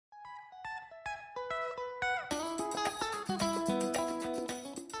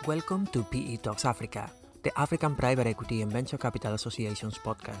Welcome to PE Talks Africa, the African Private Equity and Venture Capital Association's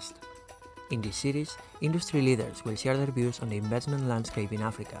podcast. In this series, industry leaders will share their views on the investment landscape in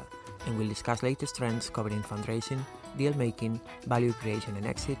Africa and will discuss latest trends covering fundraising, deal making, value creation and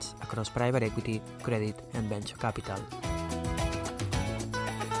exits across private equity, credit and venture capital.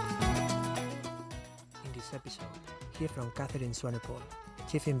 In this episode, hear from Catherine Swanepoel,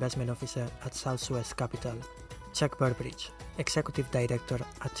 Chief Investment Officer at Southwest Capital, Chuck Burbridge, Executive Director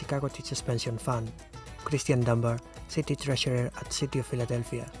at Chicago Teachers Pension Fund, Christian Dunbar, City Treasurer at City of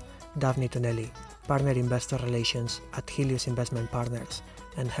Philadelphia, Daphne Tonelli, Partner Investor Relations at Helios Investment Partners,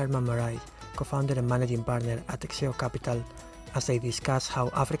 and Herman Marais, Co-founder and Managing Partner at Exeo Capital, as they discuss how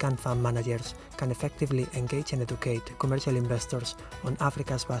African fund managers can effectively engage and educate commercial investors on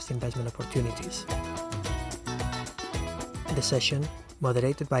Africa's vast investment opportunities. The session,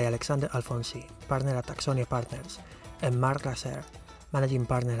 moderated by Alexander Alfonsi, Partner at Axonia Partners, and Mark Lasser, Managing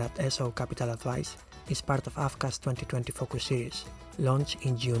Partner at SO Capital Advice, is part of AFCA's 2020 Focus Series, launched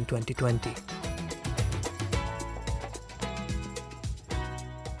in June 2020.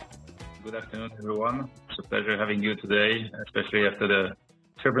 Good afternoon, everyone. It's a pleasure having you today, especially after the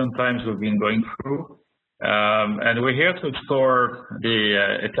turbulent times we've been going through. And we're here to explore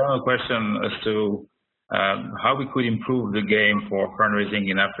the eternal question as to how we could improve the game for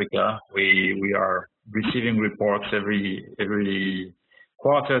fundraising in Africa. We are receiving reports every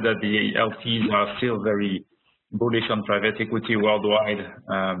quarter that the LPs are still very bullish on private equity worldwide.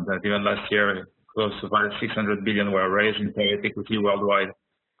 That even last year, close to $600 billion were raised in private equity worldwide,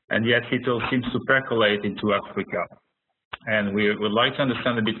 and yet it all seems to percolate into Africa. And we would like to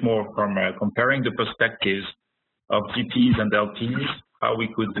understand a bit more from comparing the perspectives of GPs and LPs, how we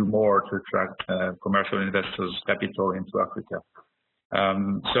could do more to attract commercial investors' capital into Africa.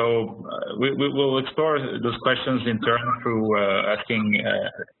 So we will explore those questions in turn through asking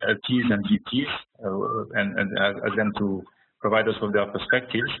LPs and GPs and ask them to provide us with their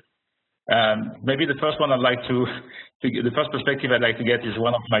perspectives. Maybe the first one the first perspective I'd like to get is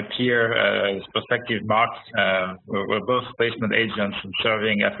one of my peer perspective, Mark. We're both placement agents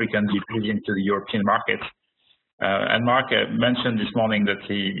serving African GPs into the European markets. And Mark mentioned this morning that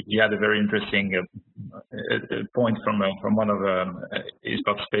he had a very interesting point from one of his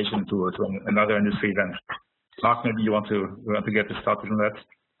participation to another industry event. Mark, maybe you want to get us started on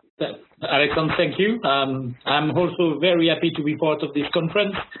that. Alexandre, thank you. I'm also very happy to be part of this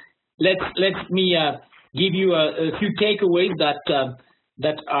conference. Let me give you a few takeaways that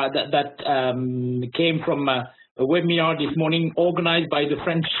came from a webinar this morning organized by the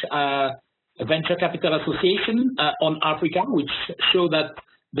French Venture Capital Association on Africa, which show that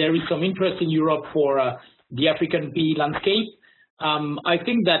there is some interest in Europe for the African PE landscape. I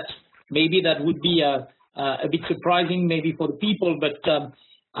think that maybe that would be a bit surprising, maybe for the people, but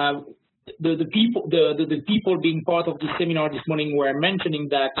the people being part of the seminar this morning were mentioning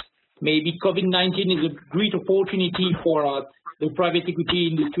that maybe COVID-19 is a great opportunity for the private equity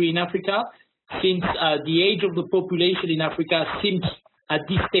industry in Africa, since the age of the population in Africa seems at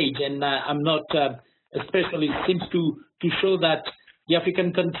this stage, and I'm not a specialist, seems to show that the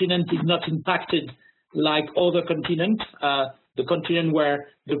African continent is not impacted like other continents, the continent where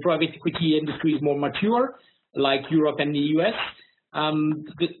the private equity industry is more mature, like Europe and the US.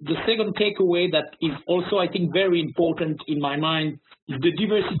 The second takeaway that is also, I think, very important in my mind is the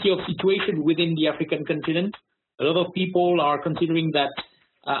diversity of situation within the African continent. A lot of people are considering that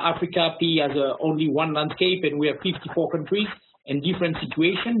Africa PE has only one landscape, and we have 54 countries and different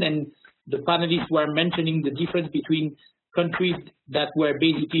situations, and the panelists were mentioning the difference between countries that were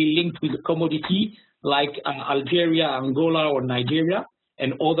basically linked with a commodity, like Algeria, Angola, or Nigeria,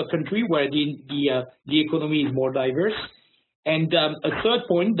 and other countries where the economy is more diverse. And a third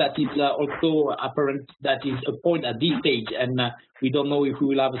point that is also apparent, that is a point at this stage, and we don't know if we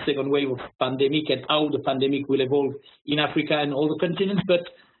will have a second wave of pandemic and how the pandemic will evolve in Africa and other continents, but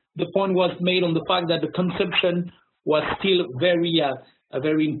the point was made on the fact that the consumption was still very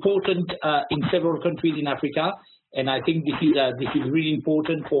important in several countries in Africa, and I think this is really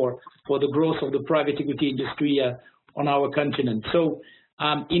important for the growth of the private equity industry on our continent. So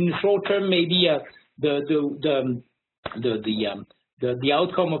in the short term, maybe the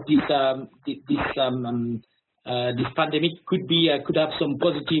outcome of this pandemic could have some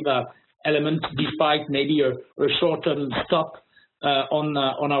positive elements, despite maybe a short-term stop on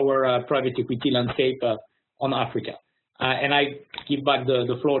our private equity landscape on Africa. And I give back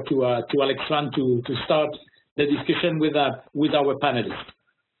the floor to Alexandre to start the discussion with our panelists.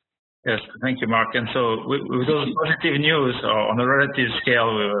 Yes, thank you, Mark. And so with those positive news on a relative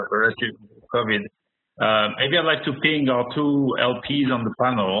scale, relative COVID, maybe I'd like to ping our two LPs on the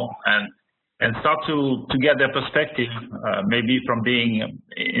panel and start to get their perspective, maybe from being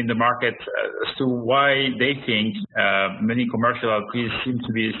in the market, as to why they think many commercial LPs seem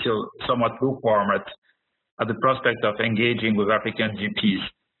to be still somewhat lukewarm at the prospect of engaging with African GPs.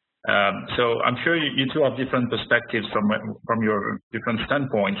 So I'm sure you two have different perspectives from your different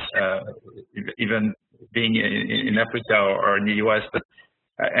standpoints, even being in Africa or in the US, but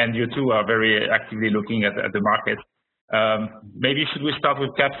and you two are very actively looking at the market. Maybe should we start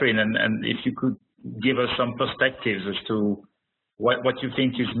with Catherine, and if you could give us some perspectives as to what you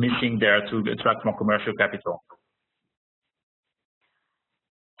think is missing there to attract more commercial capital.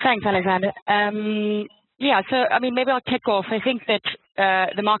 Thanks, Alexander. Yeah, so I mean, maybe I'll kick off. I think that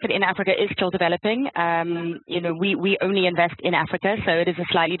the market in Africa is still developing. You know, we only invest in Africa, so it is a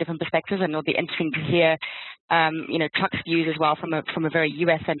slightly different perspective, and it'll be interesting to hear, you know, Chuck's views as well from a very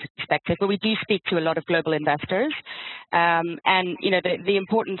US-centered perspective. But we do speak to a lot of global investors, and you know, the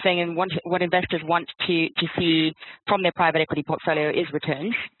important thing and what investors want to see from their private equity portfolio is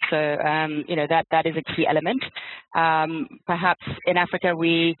returns. So you know, that is a key element. Perhaps in Africa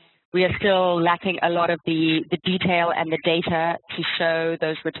we are still lacking a lot of the detail and the data to show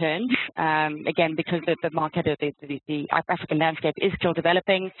those returns. Again, because the market, the African landscape is still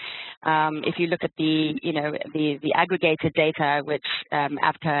developing. If you look at the aggregated data which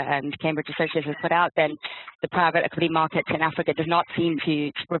AFCA and Cambridge Associates has put out, then the private equity markets in Africa does not seem to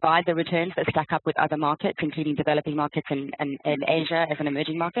provide the returns that stack up with other markets, including developing markets and Asia as an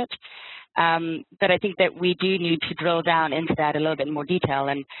emerging market. But I think that we do need to drill down into that a little bit more detail.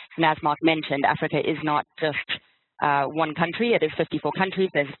 And as Mark mentioned, Africa is not just one country. It is 54 countries.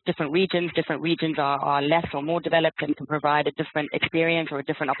 There's different regions. Different regions are less or more developed and can provide a different experience or a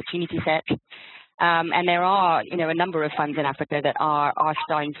different opportunity set. And there are, you know, a number of funds in Africa that are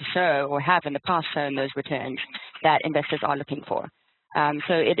starting to show or have in the past shown those returns that investors are looking for.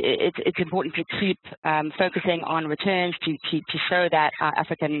 So it's important to keep focusing on returns to show that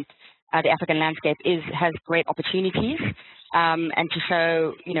the African landscape has great opportunities, and to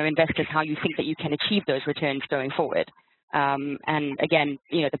show, you know, investors how you think that you can achieve those returns going forward. And again,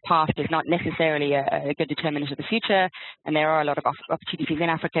 you know, the past is not necessarily a good determinant of the future, and there are a lot of opportunities in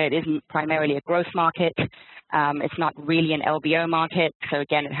Africa. It isn't primarily a growth market. It's not really an LBO market. So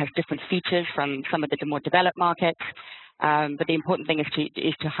again, it has different features from some of the more developed markets. But the important thing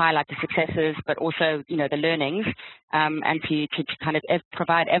is to highlight the successes, but also, you know, the learnings, and to kind of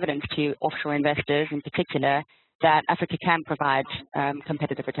provide evidence to offshore investors in particular that Africa can provide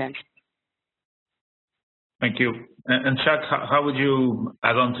competitive returns. Thank you. And Chuck, how would you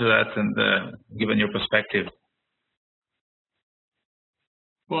add on to that, and given your perspective?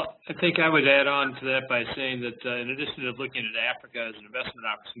 Well, I think I would add on to that by saying that in addition to looking at Africa as an investment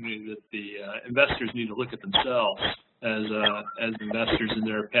opportunity, that the investors need to look at themselves as investors in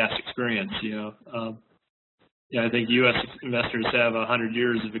their past experience. You know, I think U.S. investors have 100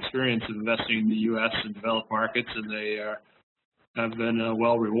 years of experience of investing in the U.S. and developed markets, and they have been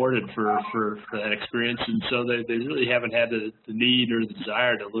well rewarded for that experience, and so they really haven't had the need or the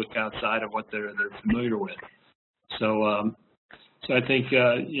desire to look outside of what they're familiar with. So so I think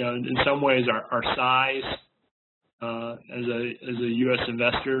you know, in some ways our size as a U.S.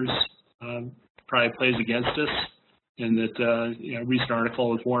 investors probably plays against us. And that you know, a recent article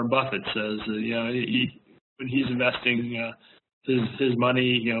with Warren Buffett says you know, when he's investing his money,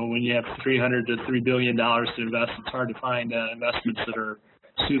 you know, when you have $300 to $3 billion to invest, it's hard to find investments that are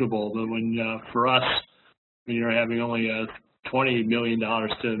suitable. But when for us, when you're having only $20 million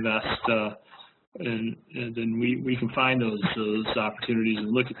to invest, and then we can find those opportunities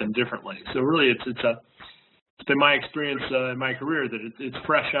and look at them differently. So really, it's been my experience in my career that it's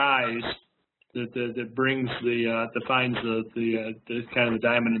fresh eyes that brings that finds the kind of the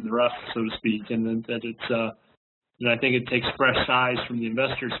diamond in the rough, so to speak, and that it's and I think it takes fresh eyes from the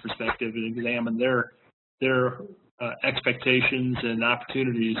investor's perspective and examine their expectations and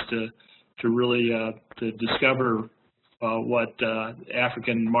opportunities to really to discover what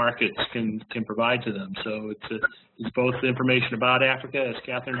African markets can provide to them. So it's both information about Africa, as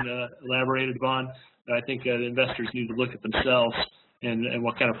Catherine elaborated upon, but I think investors need to look at themselves and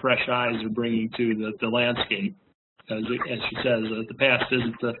what kind of fresh eyes they're bringing to the landscape. As she says, the past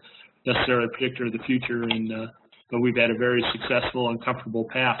isn't necessarily a predictor of the future, but we've had a very successful and comfortable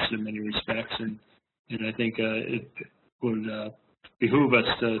past in many respects, and I think it would behoove us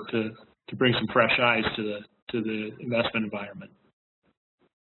to bring some fresh eyes to the investment environment.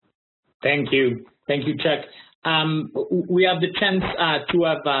 Thank you, Chuck. We have the chance to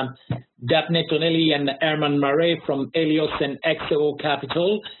have Daphne Tonelli and Herman Marais from Helios and XO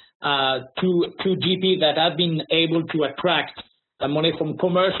Capital. to GP that have been able to attract money from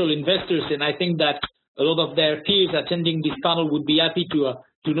commercial investors, and I think that a lot of their peers attending this panel would be happy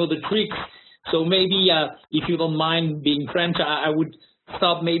to know the tricks. So maybe, if you don't mind being French, I would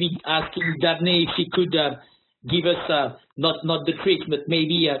start maybe asking Daphne if she could give us not the tricks, but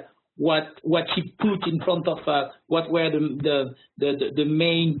maybe what she put in front of what were the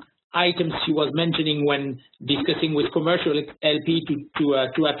main items she was mentioning when discussing with commercial LP to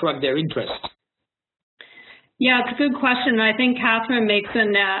attract their interest. Yeah, it's a good question. I think Catherine makes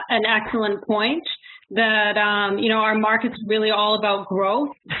an excellent point that our market's really all about growth.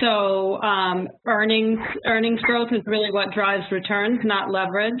 So earnings growth is really what drives returns, not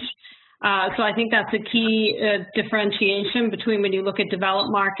leverage. So I think that's a key differentiation between when you look at developed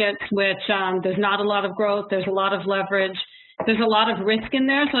markets, which there's not a lot of growth, there's a lot of leverage, there's a lot of risk in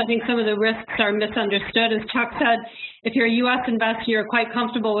there. So I think some of the risks are misunderstood. As Chuck said, if you're a U.S. investor, you're quite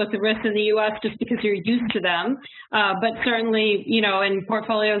comfortable with the risks in the U.S. just because you're used to them. But certainly, in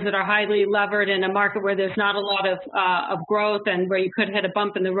portfolios that are highly levered in a market where there's not a lot of growth and where you could hit a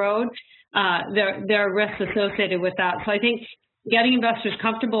bump in the road, there are risks associated with that. So I think getting investors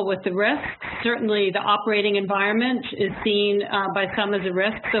comfortable with the risks, certainly the operating environment is seen by some as a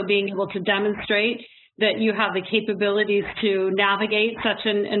risk. So being able to demonstrate that you have the capabilities to navigate such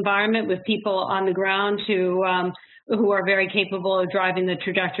an environment with people on the ground who are very capable of driving the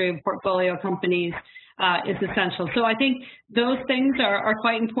trajectory of portfolio companies is essential. So I think those things are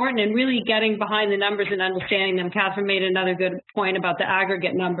quite important, and really getting behind the numbers and understanding them. Catherine made another good point about the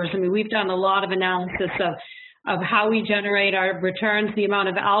aggregate numbers. I mean, we've done a lot of analysis of how we generate our returns, the amount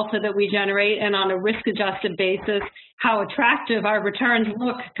of alpha that we generate, and on a risk-adjusted basis, how attractive our returns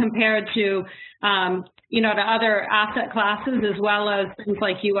look compared to, to other asset classes, as well as things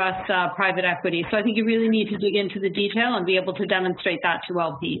like U.S. Private equity. So I think you really need to dig into the detail and be able to demonstrate that to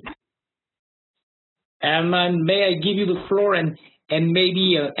LPs. And may I give you the floor and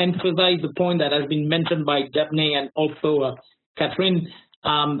maybe emphasize the point that has been mentioned by Daphne and also Catherine.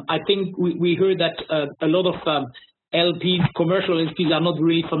 I think we heard that a lot of LPs, commercial LPs, are not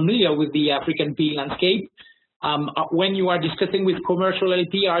really familiar with the African PE landscape. When you are discussing with commercial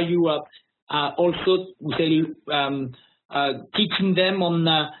LP, are you also teaching them on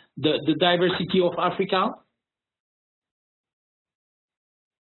the diversity of Africa?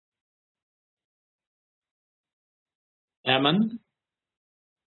 Herman?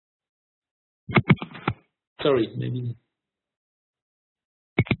 Sorry, maybe.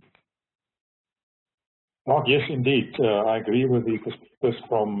 Oh, yes, indeed. I agree with the perspectives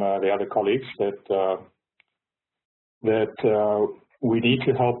from the other colleagues that we need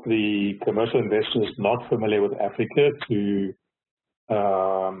to help the commercial investors not familiar with Africa to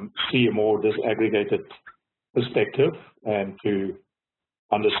see a more disaggregated perspective and to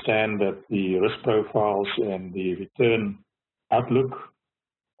understand that the risk profiles and the return outlook,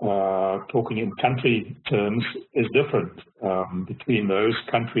 talking in country terms, is different between those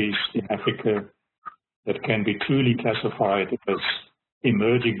countries in Africa that can be truly classified as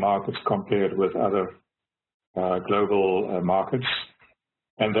emerging markets compared with other global markets,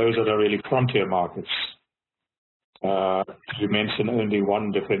 and those that are really frontier markets. To mention only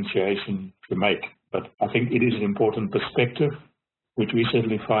one differentiation to make, but I think it is an important perspective, which we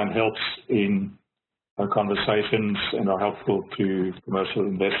certainly find helps in our conversations and are helpful to commercial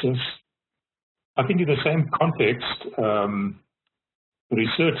investors. I think in the same context,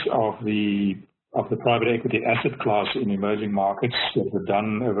 research of the private equity asset class in emerging markets that were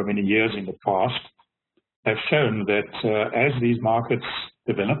done over many years in the past have shown that as these markets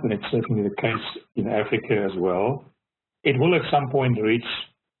develop, and it's certainly the case in Africa as well, it will at some point reach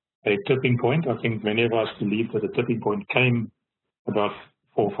a tipping point. I think many of us believe that the tipping point came about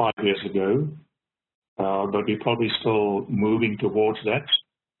 4 or 5 years ago, but we're probably still moving towards that.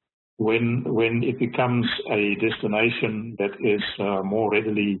 When it becomes a destination that is more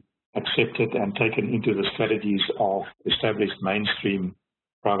readily accepted and taken into the strategies of established mainstream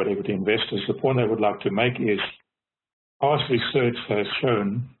private equity investors, the point I would like to make is past research has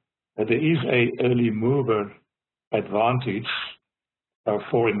shown that there is an early mover advantage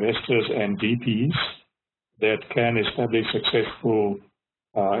for investors and GPs that can establish successful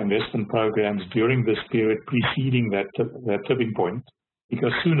investment programs during this period preceding that tipping point,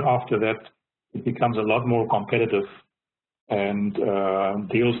 because soon after that it becomes a lot more competitive and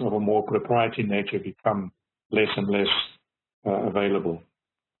deals of a more proprietary nature become less and less available.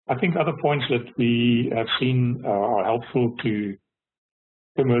 I think other points that we have seen are helpful to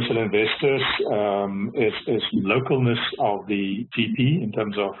commercial investors is localness of the GP in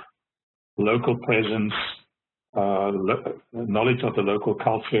terms of local presence, knowledge of the local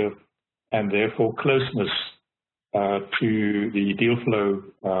culture, and therefore closeness to the deal flow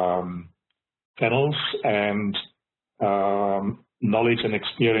channels and knowledge and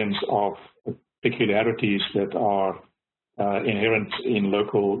experience of peculiarities that are inherent in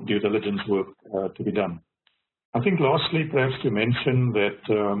local due diligence work to be done. I think lastly, perhaps to mention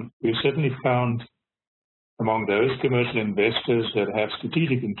that we've certainly found among those commercial investors that have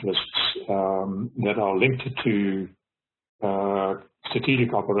strategic interests that are linked to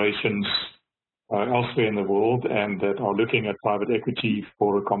strategic operations elsewhere in the world and that are looking at private equity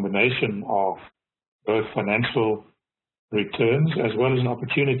for a combination of both financial returns as well as an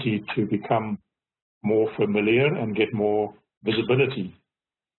opportunity to become more familiar and get more visibility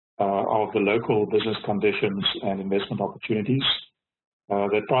of the local business conditions and investment opportunities,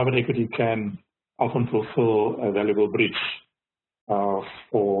 that private equity can often fulfill a valuable bridge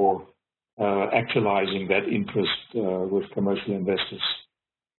for actualizing that interest with commercial investors.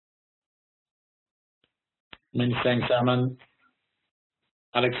 Many thanks, Herman.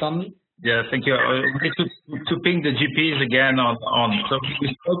 Alexander? Yeah, thank you. I wanted to ping the GPs again on. So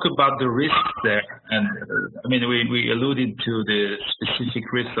we spoke about the risks there, and I mean we alluded to the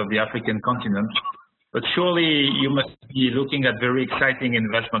specific risks of the African continent, but surely you must be looking at very exciting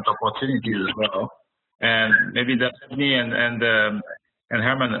investment opportunities as well. And maybe that's me and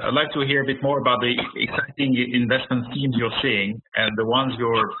Herman, I'd like to hear a bit more about the exciting investment themes you're seeing and the ones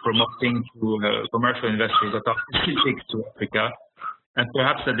you're promoting to commercial investors that are specific to Africa, and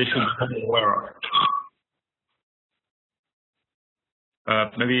perhaps that they should be aware of.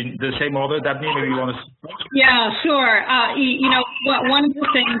 Maybe the same order, Dabney, maybe you want to... Yeah, sure. You know, one of the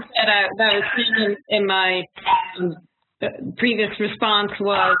things that I was seeing in my previous response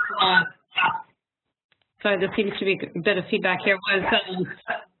was, sorry, there seems to be a bit of feedback here, was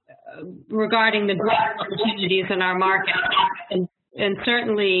regarding the growth opportunities in our market. And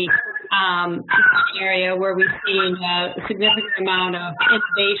certainly an area where we've seen a significant amount of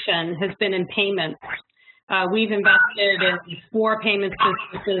innovation has been in payments. We've invested in 4 payments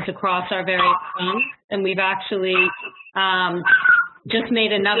businesses across our various funds, and we've actually just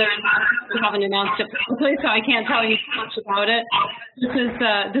made another announcement. We haven't announced it publicly, so I can't tell you too much about it. This is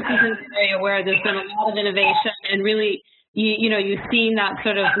an area where there's been a lot of innovation, and really, you've seen that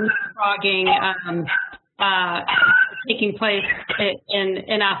sort of leapfrogging taking place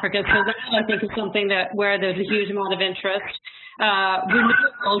in Africa. So that, I think, is something where there's a huge amount of interest.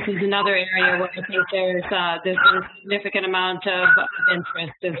 Renewables is another area where I think there's been a significant amount of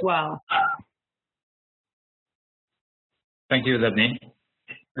interest as well. Thank you, Dabney.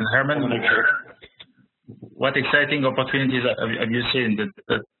 And Herman, what exciting opportunities have you seen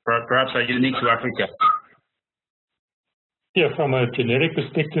that perhaps are unique to Africa? Yeah, from a generic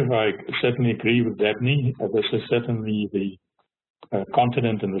perspective, I certainly agree with Dabney. This is certainly the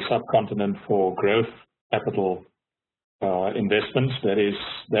continent and the subcontinent for growth capital investments.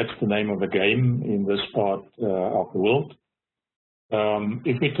 That's the name of the game in this part of the world.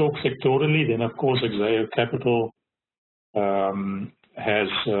 If we talk sectorally, then of course Exeo Capital has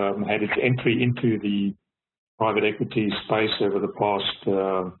had its entry into the private equity space over the past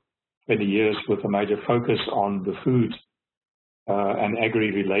 20 years with a major focus on the food and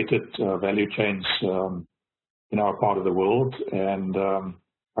agri-related value chains in our part of the world. And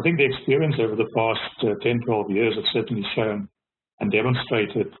I think the experience over the past 10, 12 years has certainly shown and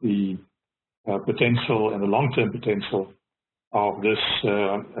demonstrated the potential and the long-term potential of this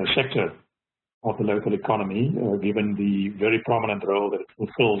sector of the local economy, given the very prominent role that it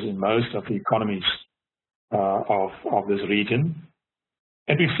fulfills in most of the economies of this region.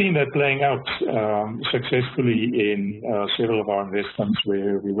 And we've seen that playing out successfully in several of our investments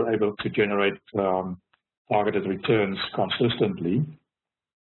where we were able to generate targeted returns consistently.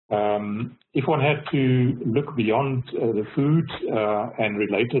 If one had to look beyond the food and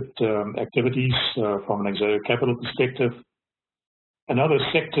related activities from an Exeo Capital perspective, another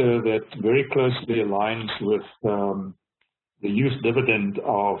sector that very closely aligns with the youth dividend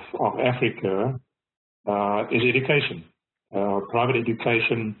of Africa is education. Private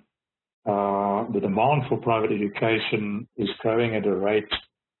education, the demand for private education is growing at a rate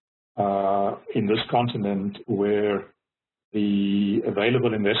in this continent where the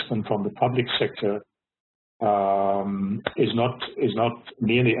available investment from the public sector is not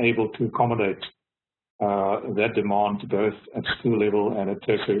nearly able to accommodate that demand both at school level and at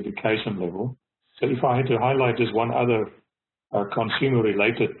tertiary education level. So if I had to highlight just one other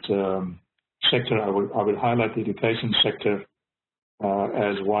consumer-related sector, I would highlight the education sector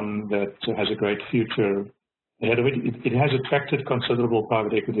as one that has a great future ahead of it. It has attracted considerable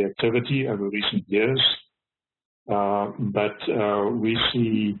private equity activity over recent years. but we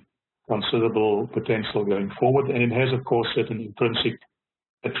see considerable potential going forward, and it has, of course, certain intrinsic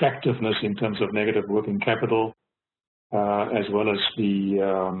attractiveness in terms of negative working capital, as well as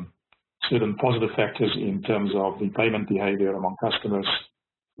the certain positive factors in terms of the payment behavior among customers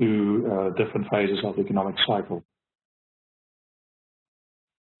through different phases of the economic cycle.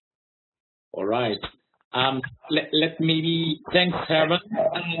 All right. Let maybe thanks Herman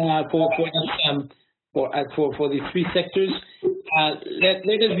for the three sectors. Let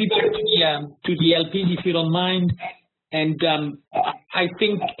us be back to the LPs, if you don't mind. And I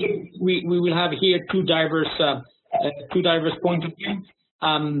think we will have here two diverse points of view.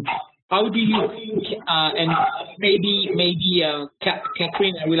 How do you think, and maybe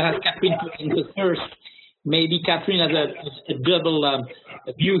Catherine, I will ask Catherine to answer first. Maybe Catherine has a double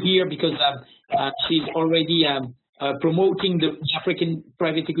view here because she's already promoting the African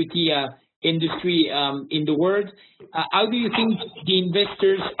private equity industry in the world. How do you think the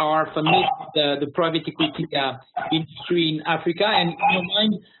investors are familiar with the private equity industry in Africa? And in your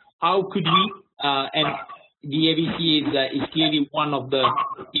mind, how could we, and the AVC is clearly one of the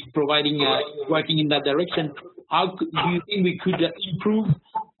providing, working in that direction. How do you think we could improve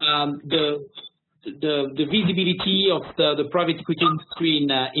the visibility of the private equity industry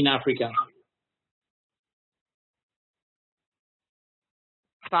in Africa?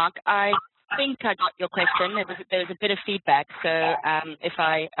 Mark, I think I got your question. There was a bit of feedback, so if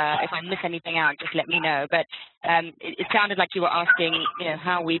I miss anything out, just let me know. But it sounded like you were asking,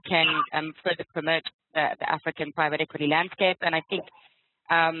 how we can further promote the African private equity landscape, and I think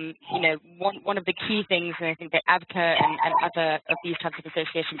one of the key things, and I think that ABCA and other of these types of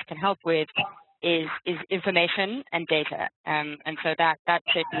associations can help with is information and data, and so that's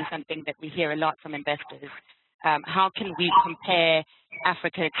certainly something that we hear a lot from investors. How can we compare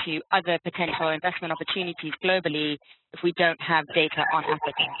Africa to other potential investment opportunities globally if we don't have data on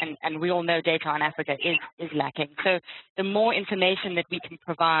Africa? And we all know data on Africa is lacking. So the more information that we can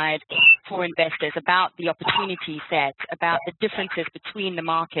provide for investors about the opportunity set, about the differences between the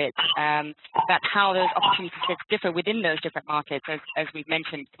markets, about how those opportunity sets differ within those different markets, as we've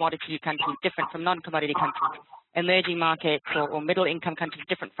mentioned, commodity countries different from non-commodity countries, emerging markets or middle-income countries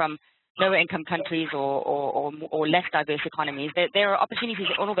different from lower income countries or less diverse economies. There are opportunities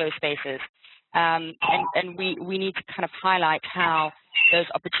in all of those spaces. And we need to kind of highlight how those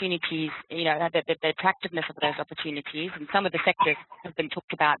opportunities, the attractiveness of those opportunities, and some of the sectors have been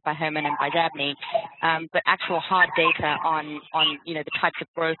talked about by Herman and by Dabney, but actual hard data on the types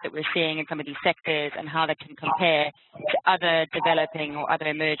of growth that we're seeing in some of these sectors and how they can compare to other developing or other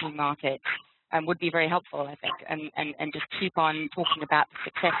emerging markets. Would be very helpful, I think, and just keep on talking about the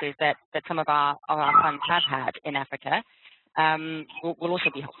successes that some of our funds have had in Africa will also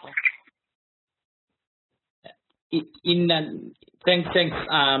be helpful. Thanks.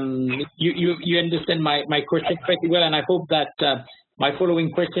 You understand my question pretty well, and I hope that my following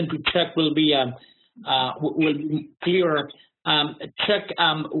question to Chuck will be clearer. Chuck,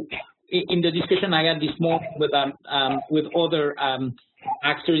 in the discussion I had this morning with other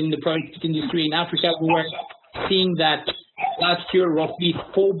actors in the private industry in Africa, we were seeing that last year roughly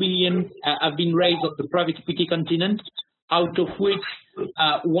 4 billion have been raised on the private equity continent, out of which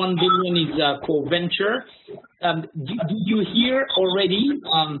 1 billion is for venture. Do you hear already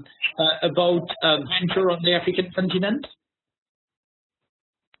about venture on the African continent?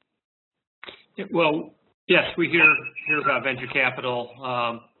 Well, yes, we hear about venture capital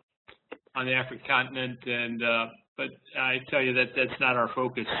on the African continent, and but I tell you that that's not our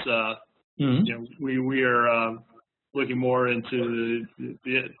focus. We are looking more into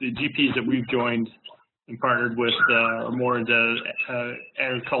the GPs that we've joined and partnered with, are more into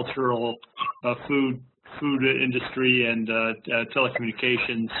agricultural, food industry, and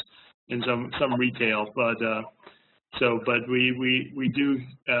telecommunications, and some retail. But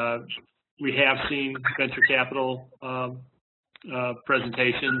we have seen venture capital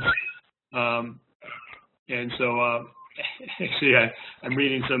presentations. And so actually I'm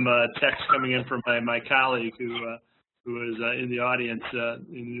reading some text coming in from my colleague who is in the audience,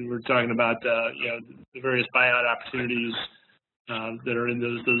 and we're talking about the various buyout opportunities that are in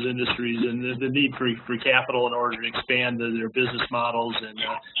those industries, and the need for capital in order to expand their business models and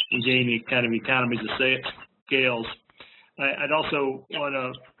gain kind of economies of scales. I'd also want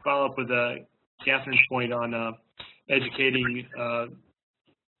to follow up with Catherine's point on educating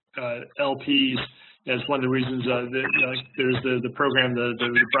LPs. As one of the reasons there's the program, the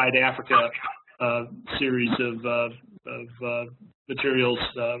Bright Africa series of materials.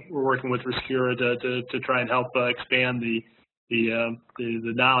 We're working with Rescura to try and help expand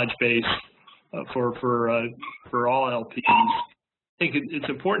the knowledge base for all LPs. I think it's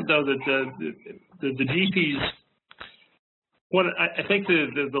important though that the GPs. I think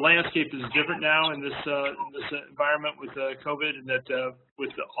the landscape is different now in this environment with COVID, and that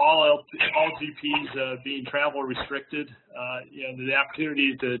with all GPs being travel restricted, the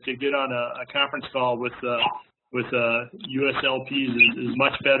opportunity to get on a conference call with U.S. LPs is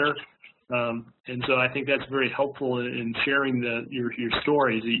much better, and so I think that's very helpful in sharing your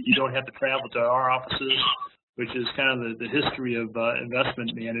stories. You don't have to travel to our offices, which is kind of the history of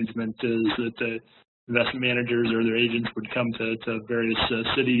investment management, is that investment managers or their agents would come to various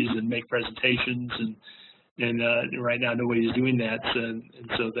cities and make presentations, and right now nobody's doing that, and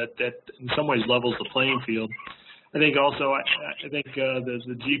so that in some ways levels the playing field. I think also I think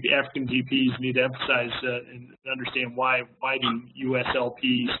the African GPs need to emphasize and understand why do U.S.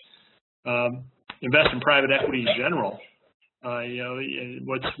 LPs invest in private equity in general.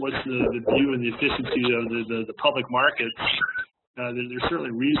 What's the view and the efficiency of the public markets? There's certainly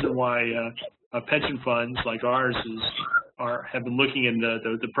a reason why pension funds like ours have been looking in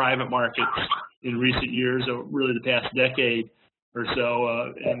the private markets in recent years, or really the past decade or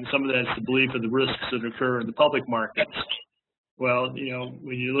so, and some of that is the belief of the risks that occur in the public markets. Well,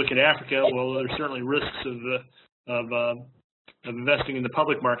 when you look at Africa, well, there's certainly risks of investing in the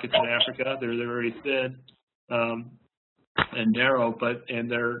public markets in Africa. They're very thin and narrow,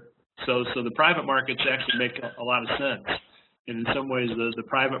 so the private markets actually make a lot of sense. And in some ways, the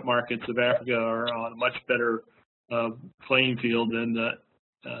private markets of Africa are on a much better playing field than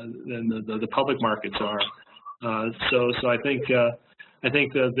the public markets are. So I think the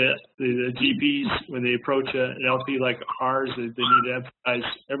GPs, when they approach an LP like ours, they need to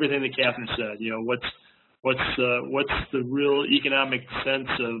emphasize everything that Catherine said. What's the real economic sense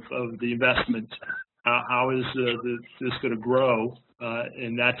of the investment? How is this going to grow,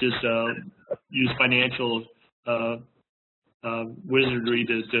 and not just use financial wizardry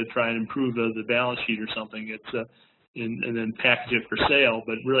to try and improve the balance sheet or something. It's and then package it for sale.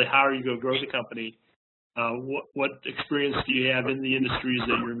 But really, how are you going to grow the company? What experience do you have in the industries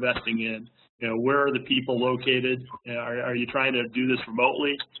that you're investing in? Where are the people located? Are you trying to do this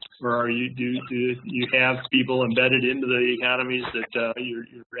remotely, or do you have people embedded into the economies that you're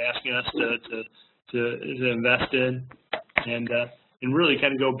asking us to invest in? And really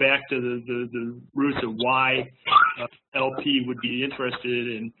kind of go back to the roots of why LP would be interested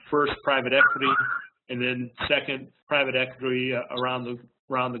in, first, private equity, and then second, private equity around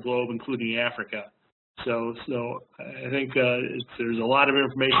the globe, including Africa. So I think there's a lot of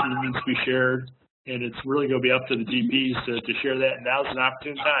information that needs to be shared, and it's really going to be up to the GPs to share that. And now's an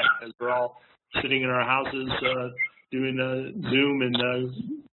opportune time, as we're all sitting in our houses doing Zoom and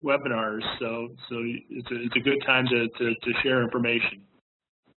webinars. So it's a good time to share information.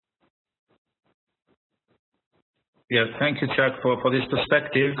 Yeah, thank you, Chuck, for this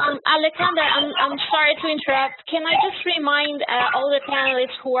perspective. Alexander, I'm sorry to interrupt. Can I just remind all the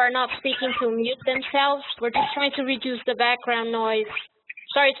panelists who are not speaking to mute themselves? We're just trying to reduce the background noise.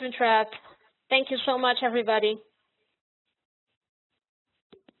 Sorry to interrupt. Thank you so much, everybody.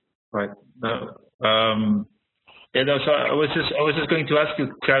 Right. So I was just going to ask you,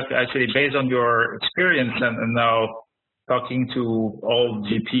 Chuck, actually, based on your experience and now talking to all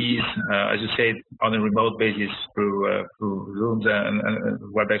GPs, as you say, on a remote basis through Zooms and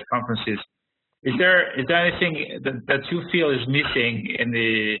WebEx conferences, is there anything that you feel is missing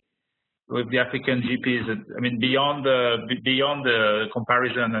with the African GPs? I mean, beyond the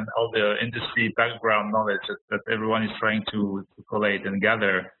comparison and all the industry background knowledge that everyone is trying to collate and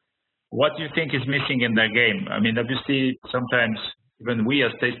gather, what do you think is missing in their game? I mean, obviously, sometimes even we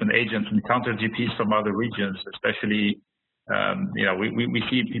as placement agents encounter GPs from other regions, especially. We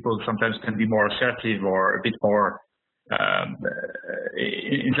see people sometimes can be more assertive or a bit more,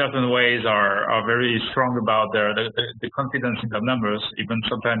 in certain ways, are very strong about the confidence in the numbers, even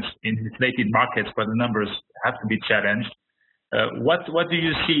sometimes in inflated markets where the numbers have to be challenged. What do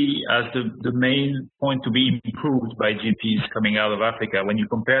you see as the main point to be improved by GPs coming out of Africa when you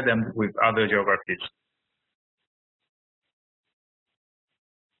compare them with other geographies?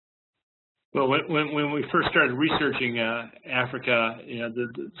 Well, when we first started researching Africa,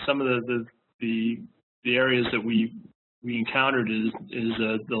 some of the areas that we encountered is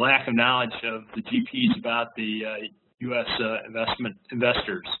the lack of knowledge of the GPs about the U.S.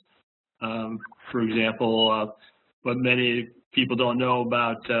 investors. For example, what many people don't know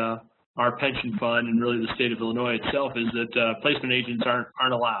about our pension fund and really the state of Illinois itself is that placement agents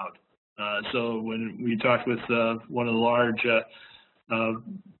aren't allowed. So when we talked with one of the large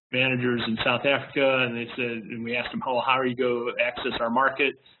managers in South Africa, and they said, and we asked them, how are you going to access our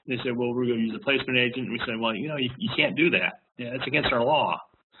market? And they said, well, we're going to use a placement agent. And we said, well, you can't do that. Yeah, it's against our law.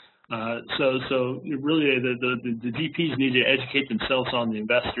 So really, the GPs need to educate themselves on the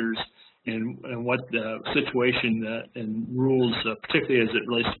investors and what the situation and rules, particularly as it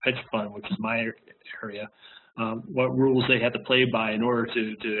relates to pension fund, which is my area, what rules they have to play by in order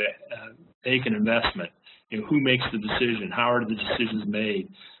to make an investment. Who makes the decision? How are the decisions made?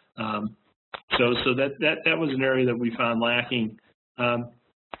 So that was an area that we found lacking. I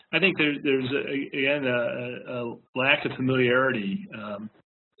think there's again a lack of familiarity.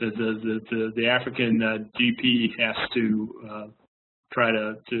 The African GP has to try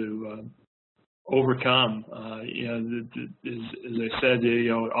to overcome. As I said,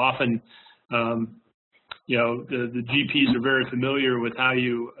 often the GPs are very familiar with how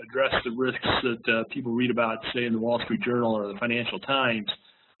you address the risks that people read about, say, in the Wall Street Journal or the Financial Times.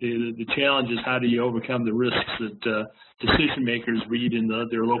 The challenge is how do you overcome the risks that decision makers read in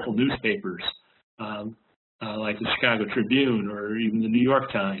their local newspapers, like the Chicago Tribune or even the New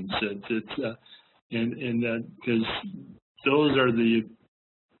York Times. Because those are the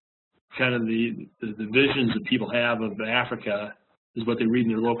kind of the visions that people have of Africa is what they read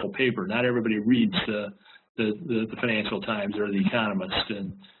in their local paper. Not everybody reads the Financial Times or The Economist,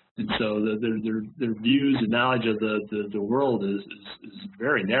 and so their views and knowledge of the world is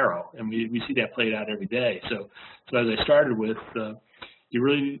very narrow, and we see that played out every day. So as I started with, you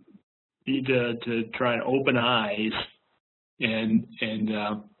really need to try and open eyes and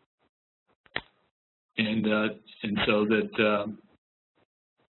so that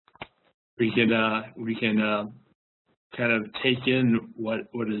we can kind of take in what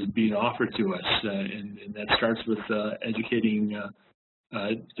is being offered to us, and that starts with educating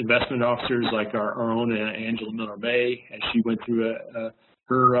investment officers like our own Angela Miller-May, as she went through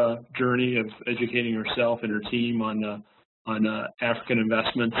her journey of educating herself and her team on African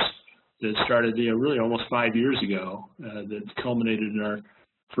investments that started really almost 5 years ago, that culminated in our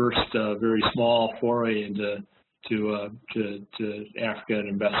first very small foray into African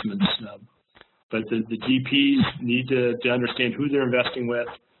investments. But the GPs need to understand who they're investing with,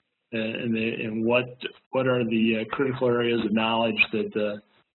 and what are the critical areas of knowledge that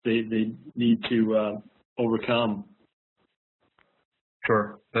they need to overcome.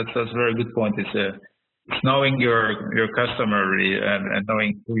 Sure, that's a very good point. It's knowing your customer really, and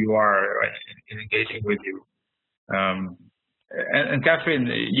knowing who you are, right, in engaging with you. And Catherine,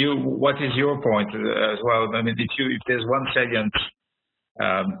 what is your point as well? I mean, if there's one salient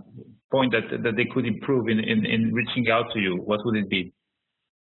point that they could improve in reaching out to you, what would it be?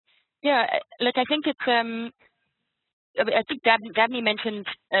 Yeah, look, I think it's I think Dabney mentioned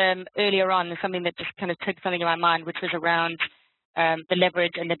earlier on something that just kind of took something in my mind, which was around the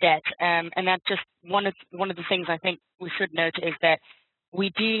leverage and the debt, and that's just one of the things I think we should note is that we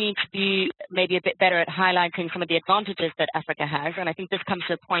do need to be maybe a bit better at highlighting some of the advantages that Africa has, and I think this comes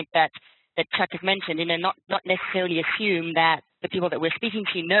to a point that Chuck has mentioned. Not necessarily assume that the people that we're speaking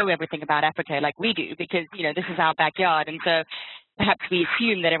to know everything about Africa like we do, because this is our backyard, and so perhaps we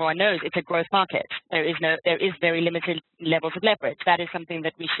assume that everyone knows it's a growth market. There is very limited levels of leverage. That is something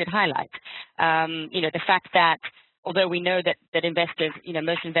that we should highlight. The fact that although we know that investors,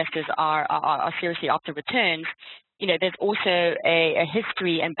 most investors are seriously after returns, there's also a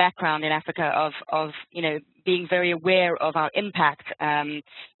history and background in Africa of being very aware of our impact in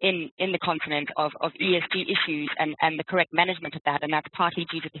the continent of ESG issues and the correct management of that, and that's partly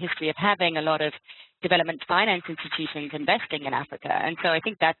due to the history of having a lot of development finance institutions investing in Africa. And so I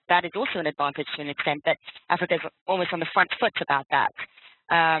think that is also an advantage to an extent, that Africa is almost on the front foot about that.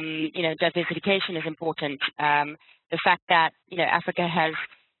 Diversification is important. The fact that Africa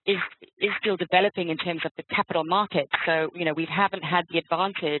is still developing in terms of the capital markets. So we haven't had the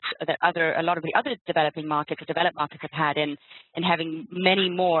advantage that a lot of the other developing markets or developed markets have had in having many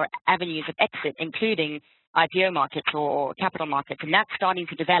more avenues of exit, including IPO markets or capital markets, and that's starting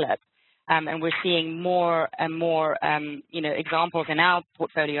to develop. And we're seeing more and more examples in our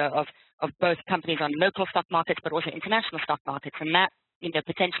portfolio of both companies on local stock markets but also international stock markets, and that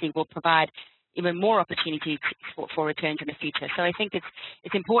potentially will provide even more opportunities for returns in the future. So I think it's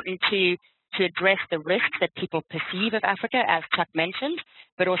important to address the risks that people perceive of Africa, as Chuck mentioned,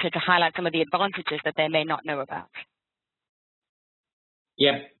 but also to highlight some of the advantages that they may not know about.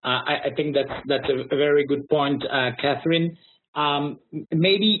 Yeah, I think that's a very good point, Catherine.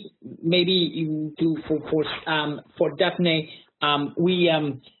 Maybe for Daphne, I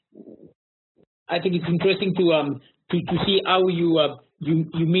think it's interesting to see how you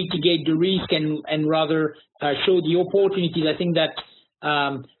mitigate the risk and rather show the opportunities. I think that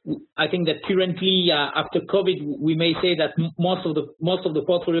I think that currently, after COVID, we may say that most of the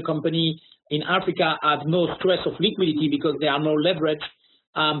portfolio company in Africa have no stress of liquidity because there are no leverage.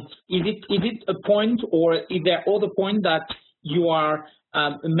 Is it a point, or is there other point that you are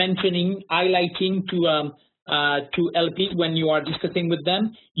mentioning, highlighting to LPs when you are discussing with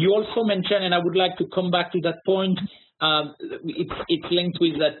them? You also mentioned, and I would like to come back to that point, it's linked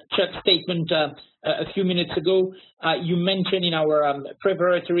with that Chuck's statement a few minutes ago. You mentioned in our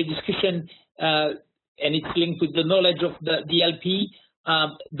preparatory discussion, and it's linked with the knowledge of the LP,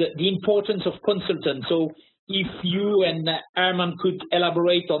 the importance of consultants. So if you and Herman could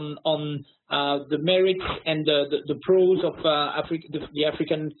elaborate on the merits and the pros of the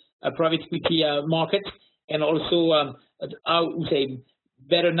African private equity market, and also how to say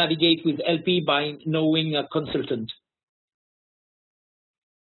better navigate with LP by knowing a consultant.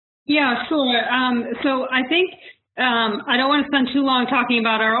 Yeah, sure. So I think I don't want to spend too long talking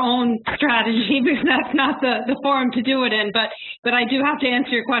about our own strategy because that's not the forum to do it in, but I do have to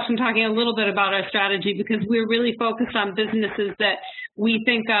answer your question talking a little bit about our strategy, because we're really focused on businesses that we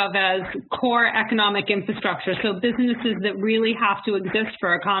think of as core economic infrastructure, so businesses that really have to exist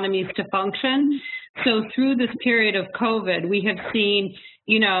for economies to function. So through this period of COVID, we have seen,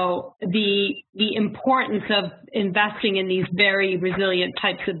 you know, the importance of investing in these very resilient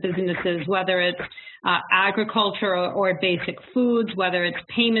types of businesses, whether it's agriculture or basic foods, whether it's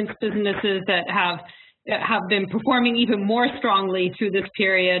payments businesses that have been performing even more strongly through this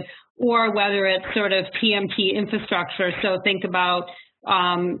period, or whether it's sort of TMT infrastructure. So think about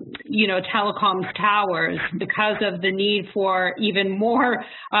you know, telecoms towers, because of the need for even more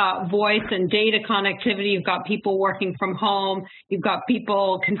voice and data connectivity. You've got people working from home. You've got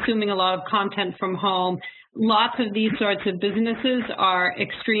people consuming a lot of content from home. Lots of these sorts of businesses are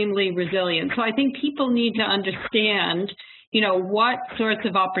extremely resilient. So I think people need to understand, you know, what sorts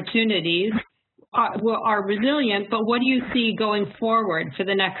of opportunities are resilient, but what do you see going forward for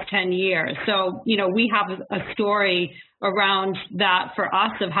the next 10 years? So, you know, we have a story around that for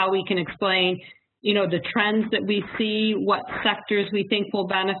us of how we can explain, you know, the trends that we see, what sectors we think will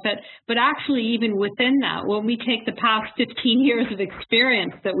benefit. But actually, even within that, when we take the past 15 years of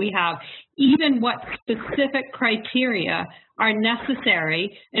experience that we have, even what specific criteria are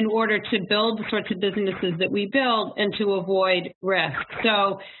necessary in order to build the sorts of businesses that we build and to avoid risk.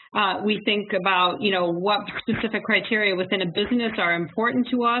 So we think about, you know, what specific criteria within a business are important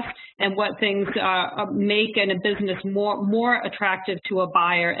to us and what things make a business more attractive to a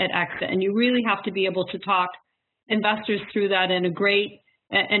buyer at exit. And you really have to be able to talk investors through that in a great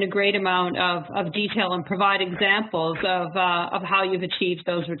amount of detail and provide examples of how you've achieved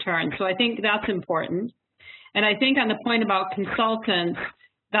those returns. So I think that's important. And I think on the point about consultants,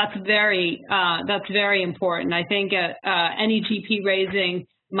 that's very important. I think any GP raising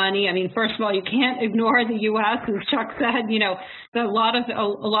money, I mean, first of all, you can't ignore the U.S. As Chuck said, you know, a lot of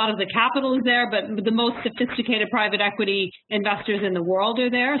the capital is there, but the most sophisticated private equity investors in the world are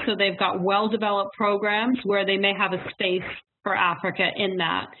there. So they've got well-developed programs where they may have a space for Africa in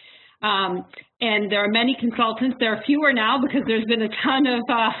that. And there are many consultants. There are fewer now because there's been a ton of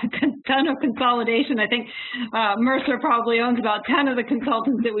consolidation. I think Mercer probably owns about 10 of the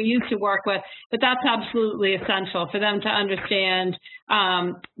consultants that we used to work with, but that's absolutely essential for them to understand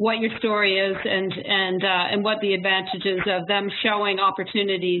what your story is and what the advantages of them showing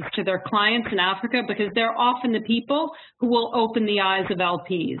opportunities to their clients in Africa, because they're often the people who will open the eyes of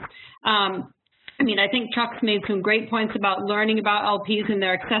LPs. I mean, I think Chuck's made some great points about learning about LPs and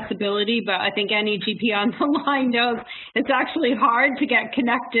their accessibility, but I think any GP on the line knows it's actually hard to get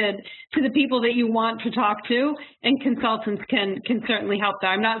connected to the people that you want to talk to, and consultants can certainly help there.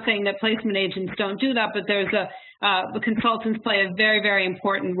 I'm not saying that placement agents don't do that, but there's the consultants play a very, very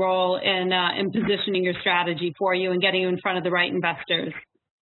important role in positioning your strategy for you and getting you in front of the right investors.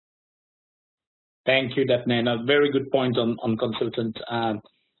 Thank you, Daphne. And a very good point on consultants.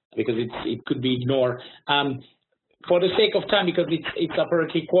 Because it could be ignored. For the sake of time, because it's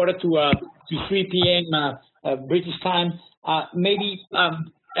apparently 2:45 to 3 p.m. British time, maybe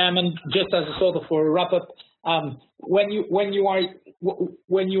and just as a sort of a wrap up, when you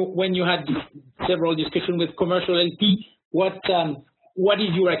had several discussions with commercial LP, what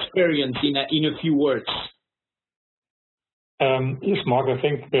is your experience in a few words? Yes, Mark. I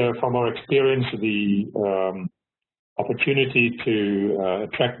think from our experience, the opportunity to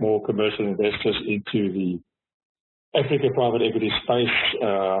attract more commercial investors into the Africa private equity space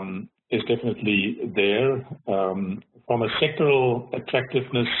is definitely there. From a sectoral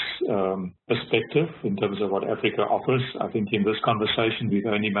attractiveness perspective, in terms of what Africa offers, I think in this conversation we've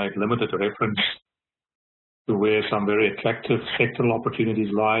only made limited reference to where some very attractive sectoral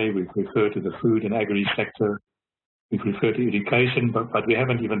opportunities lie. We've referred to the food and agri sector. We've referred to education, but we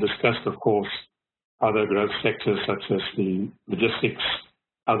haven't even discussed, of course, other growth sectors such as the logistics,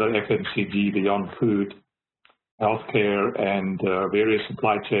 other FMCG beyond food, healthcare, and various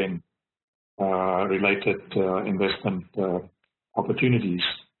supply chain related investment opportunities.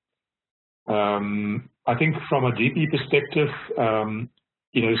 I think from a GP perspective,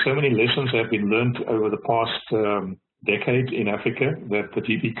 so many lessons have been learned over the past decade in Africa that the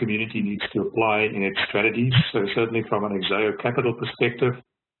GP community needs to apply in its strategies. So certainly from an Exeo Capital perspective,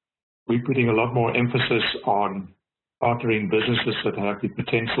 we're putting a lot more emphasis on partnering businesses that have the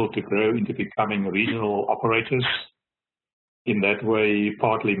potential to grow into becoming regional operators. In that way,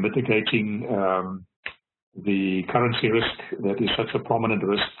 partly mitigating the currency risk that is such a prominent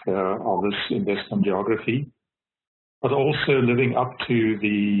risk of this investment geography, but also living up to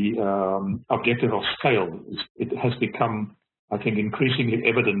the objective of scale. It has become, I think, increasingly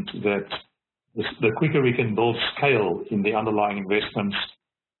evident that the quicker we can build scale in the underlying investments,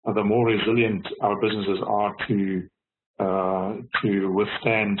 the more resilient our businesses are to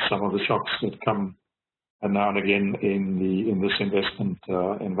withstand some of the shocks that come now and again in this investment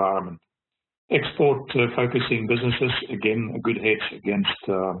environment. Export-focusing businesses, again, a good hedge against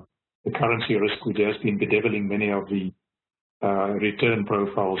the currency risk, which has been bedeviling many of the return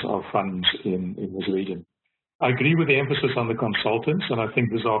profiles of funds in this region. I agree with the emphasis on the consultants, and I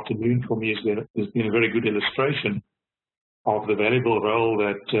think this afternoon for me has been a very good illustration of the valuable role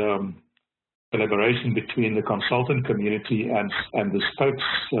that collaboration between the consultant community and the spokes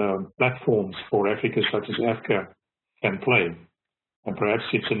platforms for Africa, such as AFCA, can play. And perhaps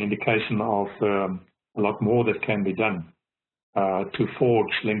it's an indication of a lot more that can be done to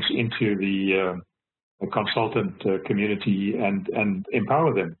forge links into the consultant community and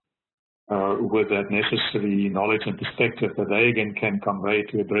empower them with that necessary knowledge and perspective that they again can convey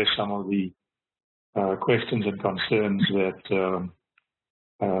to address some of the questions and concerns that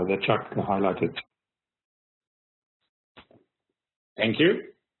Chuck highlighted. Thank you.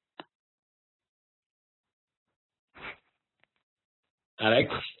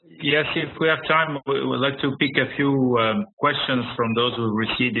 Alex? Yes, if we have time, we would like to pick a few questions from those who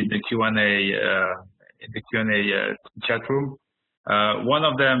received in the Q&A chat room. One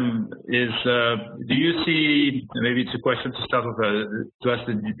of them is, do you see, maybe it's a question to start with, to ask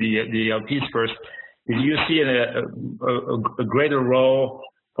the LPs first, do you see a greater role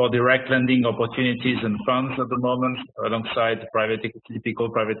for direct lending opportunities and funds at the moment, alongside typical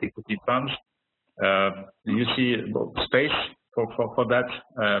private equity funds? Do you see space for that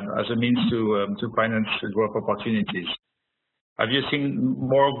as a means to finance growth opportunities? Have you seen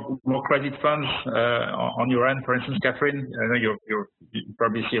more credit funds on your end, for instance, Catherine? I know you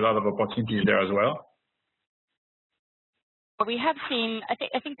probably see a lot of opportunities there as well. We have seen,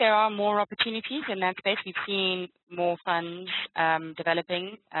 I think there are more opportunities in that space. We've seen more funds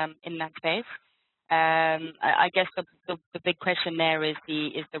developing in that space. I guess the big question there is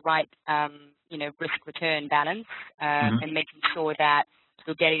the right risk-return balance and making sure that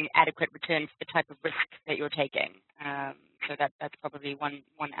you're getting adequate return for the type of risk that you're taking. So that's probably one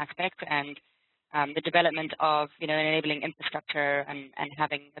aspect, and the development of enabling infrastructure and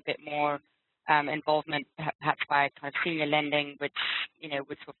having a bit more involvement, perhaps by kind of senior lending, which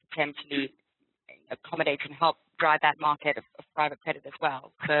would sort of potentially accommodate and help drive that market of private credit as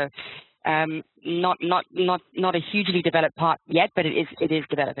well. So not a hugely developed part yet, but it is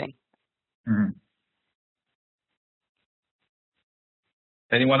developing. Mm-hmm.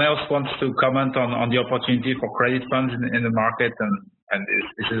 Anyone else wants to comment on the opportunity for credit funds in the market, and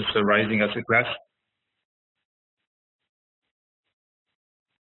is this a rising asset class?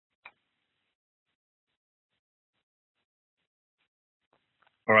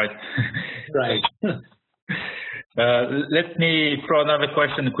 All right. Right. Let me throw another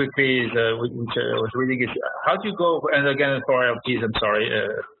question quickly, which I was reading. Is how do you go? And again, for LPs, I'm sorry.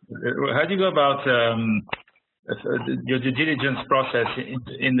 How do you go about your due diligence process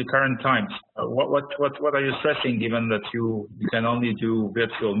in the current times? What are you stressing, given that you can only do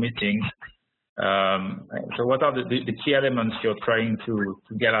virtual meetings? So what are the key elements you're trying to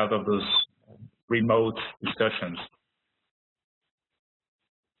get out of those remote discussions?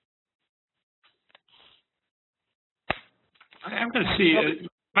 I'm going to see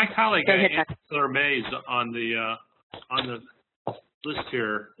my colleague Angela May on the list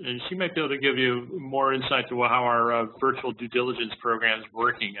here, and she might be able to give you more insight to how our virtual due diligence program is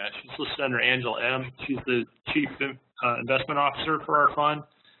working. She's listed under Angela M. She's the Chief Investment Officer for our fund.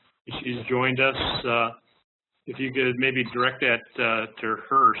 She's joined us. If you could maybe direct that to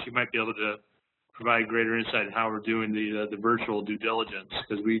her, she might be able to provide greater insight in how we're doing the virtual due diligence,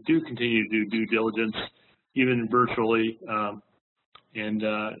 because we do continue to do due diligence even virtually, and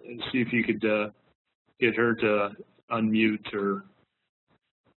see if you could get her to unmute, or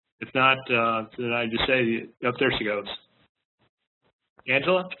if not, then I just say, up there she goes.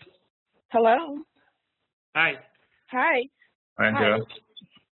 Angela? Hello. Hi. Hi. Hi, Angela.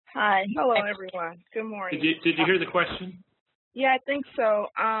 Hi. Hello, everyone. Good morning. Did you hear the question? Yeah, I think so.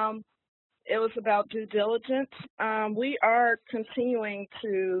 It was about due diligence. We are continuing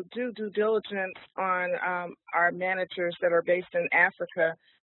to do due diligence on our managers that are based in Africa,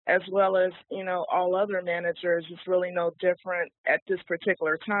 as well as, you know, all other managers. It's really no different at this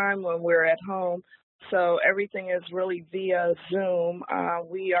particular time when we're at home. So everything is really via Zoom.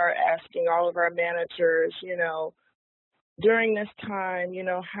 We are asking all of our managers, you know, during this time, you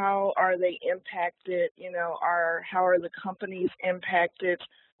know, how are they impacted? You know, how are the companies impacted?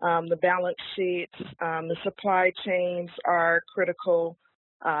 The balance sheets, the supply chains are critical.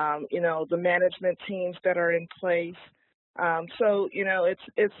 You know, the management teams that are in place. So, you know,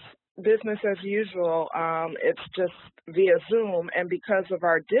 it's business as usual. It's just via Zoom, and because of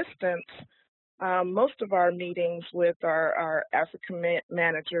our distance, most of our meetings with our African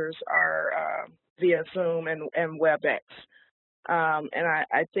managers are via Zoom and WebEx. And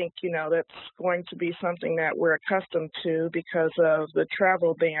I think, you know, that's going to be something that we're accustomed to because of the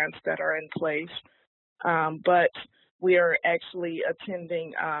travel bans that are in place. But we are actually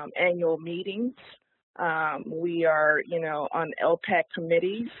attending annual meetings. We are, you know, on LPAC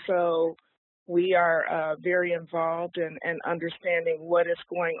committees, so we are very involved in understanding what is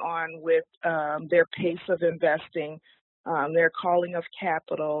going on with their pace of investing, their calling of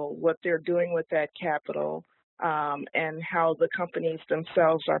capital, what they're doing with that capital, and how the companies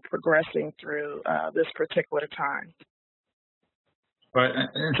themselves are progressing through this particular time. Right.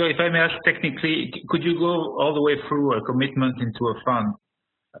 And so if I may ask technically, could you go all the way through a commitment into a fund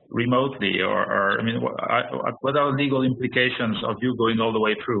remotely, or I mean, what are legal implications of you going all the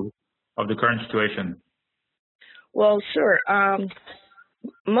way through of the current situation? Well, sure.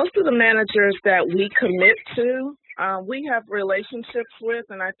 Most of the managers that we commit to, we have relationships with,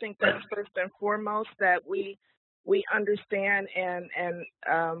 and I think that's first and foremost, that we understand and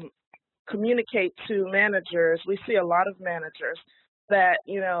communicate to managers. We see a lot of managers that,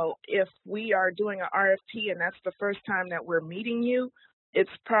 you know, if we are doing an RFP and that's the first time that we're meeting you, it's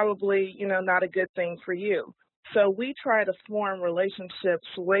probably, you know, not a good thing for you. So we try to form relationships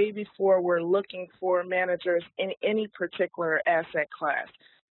way before we're looking for managers in any particular asset class.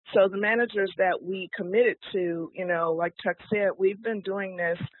 So the managers that we committed to, you know, like Chuck said, we've been doing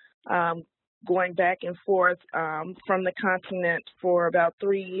this going back and forth from the continent for about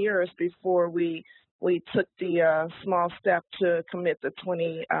 3 years before we took the small step to commit the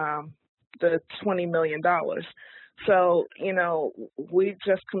 $20 million. So, you know, we've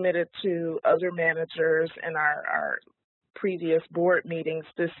just committed to other managers in our previous board meetings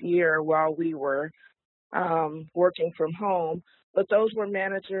this year while we were working from home. But those were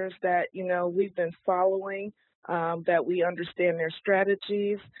managers that, you know, we've been following, that we understand their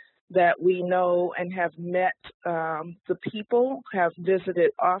strategies, that we know and have met the people, have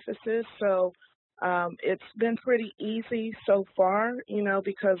visited offices. So it's been pretty easy so far, you know,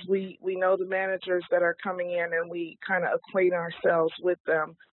 because we know the managers that are coming in, and we kind of acquaint ourselves with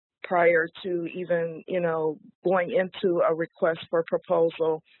them prior to even, you know, going into a request for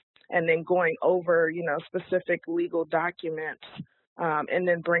proposal, and then going over, you know, specific legal documents, and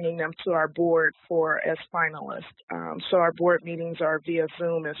then bringing them to our board as finalists. So our board meetings are via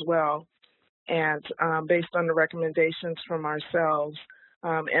Zoom as well. And based on the recommendations from ourselves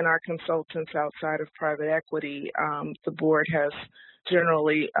and our consultants outside of private equity, the board has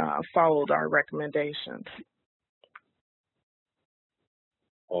generally followed our recommendations.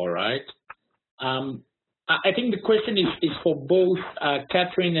 All right. I think the question is for both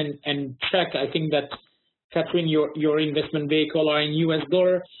Catherine and Chuck. I think that, Catherine, your investment vehicle are in US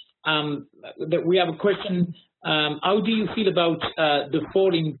dollar. That we have a question. How do you feel about the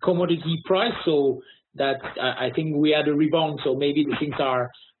fall in commodity price? So that I think we had a rebound, so maybe the things are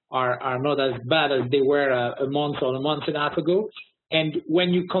not as bad as they were a month or a month and a half ago. And when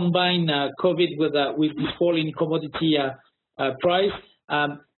you combine COVID with this fall in commodity price,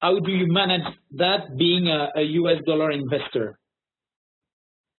 how do you manage that being a US dollar investor?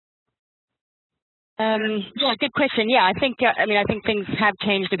 Yeah, good question. Yeah, I think things have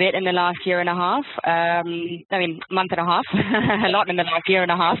changed a bit in the last year and a half. Month and a half, a lot in the last year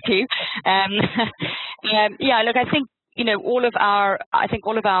and a half too. Yeah, look, I think I think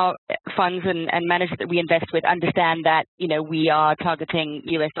all of our funds and managers that we invest with understand that, we are targeting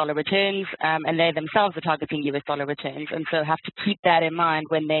US dollar returns, and they themselves are targeting US dollar returns, and so have to keep that in mind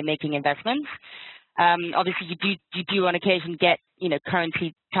when they're making investments. Obviously, you do on occasion get,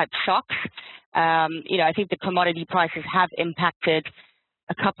 currency type shocks. I think the commodity prices have impacted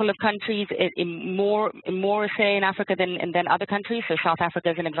a couple of countries more say in Africa than other countries. So South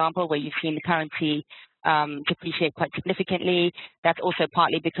Africa is an example where you've seen the currency depreciate quite significantly. That's also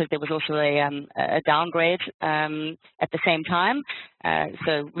partly because there was also a downgrade at the same time.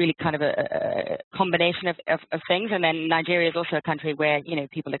 So really kind of a combination of things. And then Nigeria is also a country where,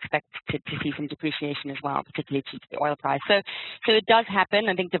 people expect to see some depreciation as well, particularly due to the oil price. So it does happen.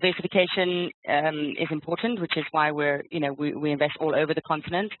 I think diversification is important, which is why we invest all over the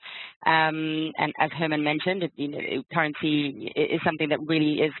continent. And as Herman mentioned, currency is something that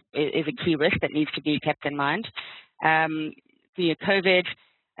really is a key risk that needs to be kept in mind. COVID,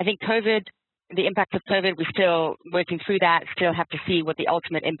 I think the impact of COVID, we're still working through that, still have to see what the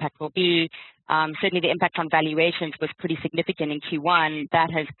ultimate impact will be. Certainly the impact on valuations was pretty significant in Q1. That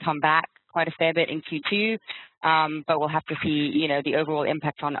has come back quite a fair bit in Q2, but we'll have to see, the overall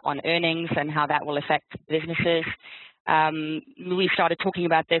impact on earnings and how that will affect businesses. We started talking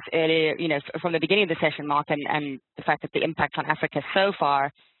about this earlier, from the beginning of the session, Mark, and the fact that the impact on Africa so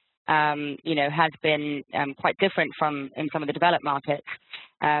far has been quite different from in some of the developed markets.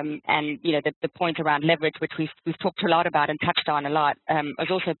 And the point around leverage, which we've talked a lot about and touched on a lot, has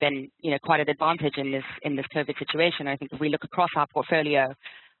also been quite an advantage in this COVID situation. I think if we look across our portfolio,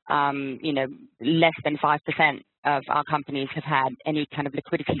 less than 5% of our companies have had any kind of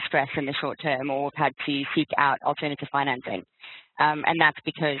liquidity stress in the short term or have had to seek out alternative financing. And that's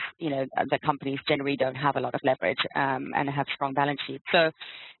because, the companies generally don't have a lot of leverage and have strong balance sheets. So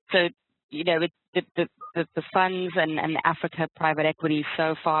the funds and Africa private equity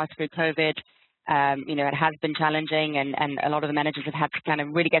so far through COVID, it has been challenging, and a lot of the managers have had to kind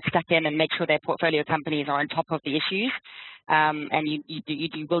of really get stuck in and make sure their portfolio companies are on top of the issues. And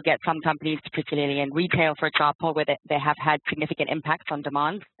you will get some companies, particularly in retail, for example, where they have had significant impacts on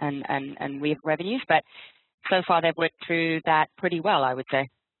demand and revenues. But so far, they've worked through that pretty well, I would say.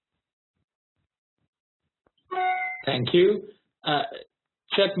 Thank you.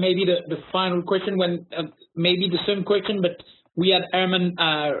 Chuck, maybe the final question, maybe the same question, but we had Herman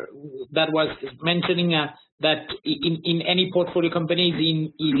that was mentioning that in any portfolio companies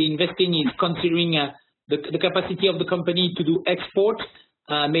in investing is considering the capacity of the company to do export,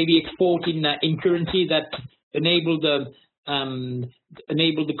 maybe export in currency that enable the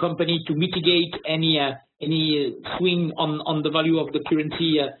company to mitigate any swing on the value of the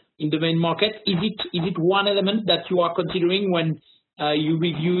currency in the main market. Is it one element that you are considering when you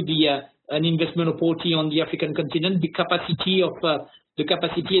review an investment opportunity on the African continent, the capacity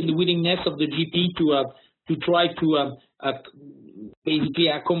and the willingness of the GP to try to basically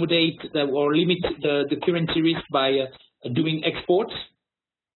accommodate or limit the currency risk by doing exports?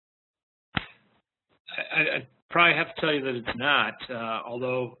 I probably have to tell you that it's not.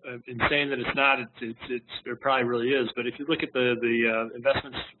 Although in saying that it's not, it probably really is. But if you look at the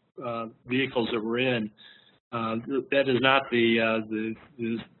investments vehicles that we're in, that is not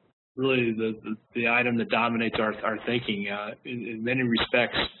really the item that dominates our thinking. In many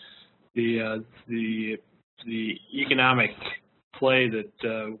respects, the economic play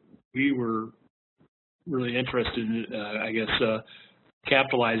that we were really interested in,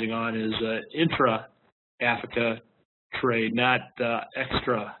 capitalizing on is intra-Africa trade, not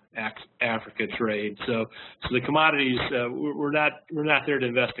extra-Africa trade. So the commodities, we're not there to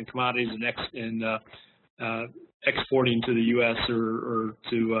invest in commodities and exporting to the U.S. or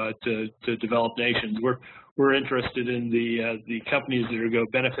to developed nations. We're interested in the companies that are going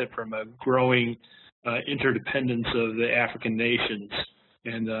to benefit from a growing interdependence of the African nations,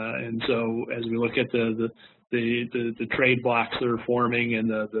 and so as we look at the trade blocks that are forming and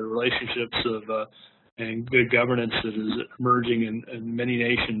the relationships of and good governance that is emerging in many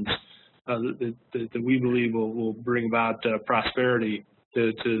nations, that we believe will bring about prosperity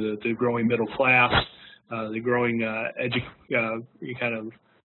to the growing middle class. The growing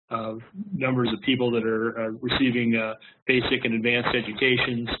numbers of people that are receiving basic and advanced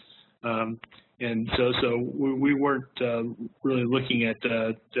educations, and so we weren't really looking at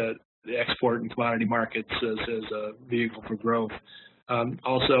the export and commodity markets as a vehicle for growth.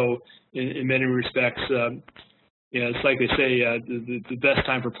 Also, in many respects, it's like they say, the best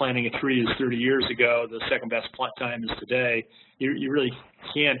time for planting a tree is 30 years ago. The second best time is today. You really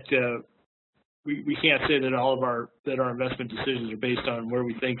can't. We can't say that all of our investment decisions are based on where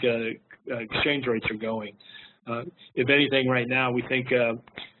we think exchange rates are going. If anything, right now we think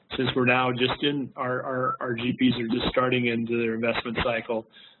since we're now just in our GPs are just starting into their investment cycle,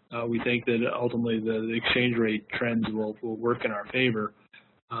 we think that ultimately the exchange rate trends will work in our favor.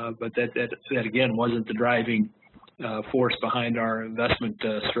 But that again wasn't the driving force behind our investment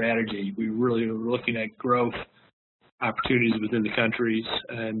strategy. We really were looking at growth opportunities within the countries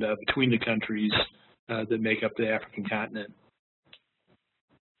and between the countries that make up the African continent.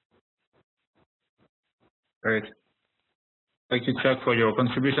 Great. Thank you, Chuck, for your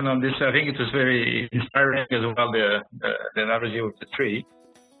contribution on this. I think it was very inspiring as well, the analogy of the tree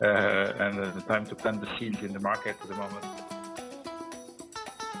and the time to plant the seeds in the market at the moment.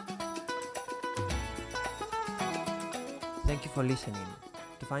 Thank you for listening.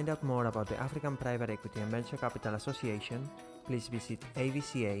 To find out more about the African Private Equity and Venture Capital Association, please visit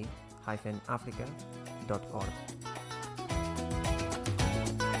avca-africa.org.